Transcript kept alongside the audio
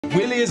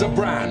as a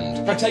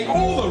brand. I take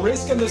all the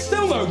risk and there's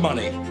still no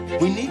money.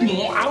 We need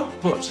more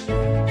output.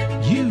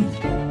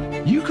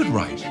 You could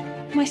write.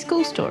 My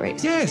school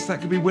stories? Yes,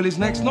 that could be Willie's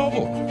next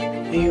novel.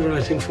 Are you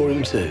writing for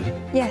him too?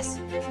 Yes.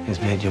 He's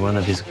made you one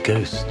of his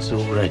ghosts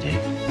already.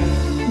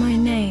 My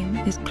name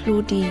is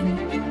Claudine.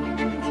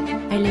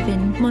 I live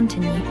in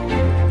Montigny.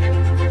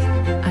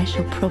 I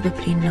shall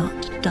probably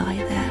not die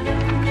there.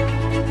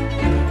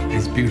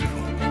 It's beautiful.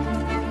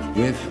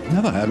 We've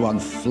never had one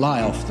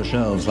fly off the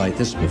shelves like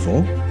this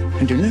before.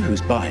 And do you know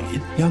who's buying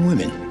it? Young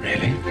women.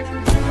 Really?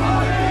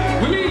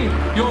 Willie,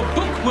 your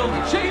book will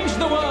change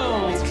the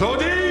world!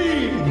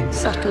 Claudine!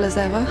 Subtle as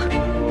ever.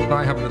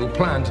 I have a little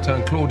plan to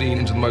turn Claudine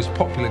into the most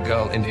popular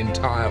girl in the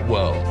entire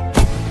world.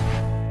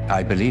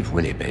 I believe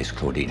Willie based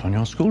Claudine on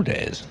your school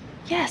days.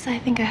 Yes, I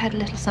think I had a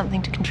little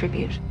something to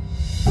contribute.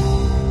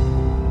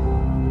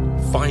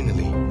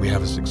 Finally, we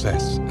have a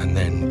success, and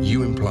then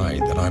you imply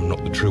that I'm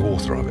not the true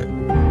author of it.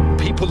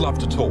 People love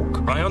to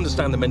talk. I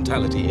understand the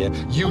mentality here.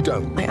 You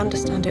don't. I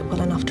understand it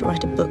well enough to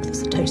write a book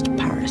that's a toast of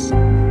Paris.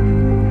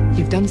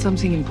 You've done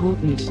something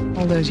important.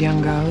 All those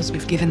young girls,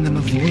 we've given them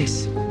a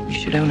voice. You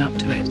should own up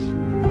to it.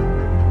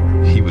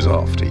 He was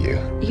after you.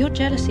 Your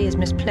jealousy is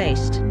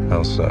misplaced.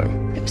 How so?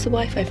 It was the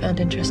wife I found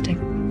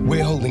interesting.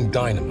 We're holding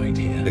dynamite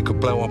here. It could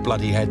blow our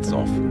bloody heads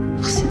off.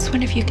 Since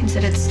when have you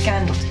considered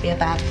scandal to be a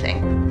bad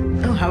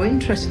thing? Oh, how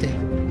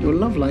interesting. Your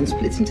love line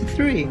splits into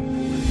 3.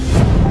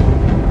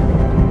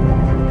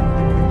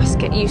 Must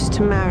get used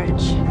to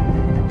marriage.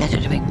 Better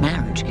to make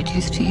marriage get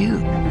used to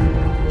you.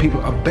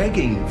 People are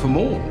begging for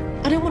more.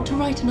 I don't want to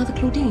write another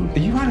Claudine. Are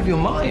you out of your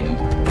mind?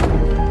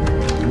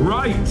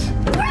 Right!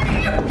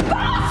 You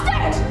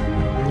bastard!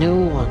 No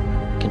one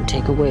can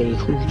take away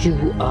who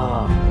you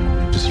are.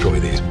 Destroy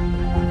these.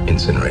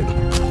 Incinerate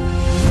them.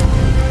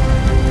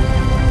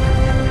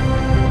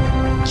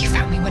 You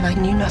found me when I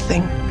knew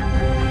nothing.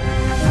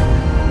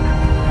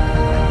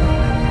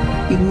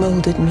 You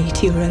molded me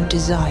to your own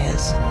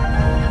desires.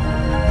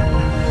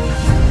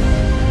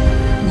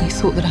 And you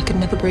thought that I could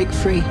never break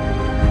free.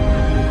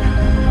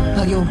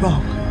 Well, you're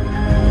wrong.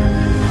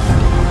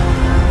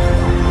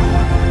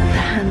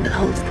 The hand that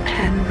holds the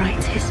pen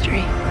writes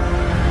history.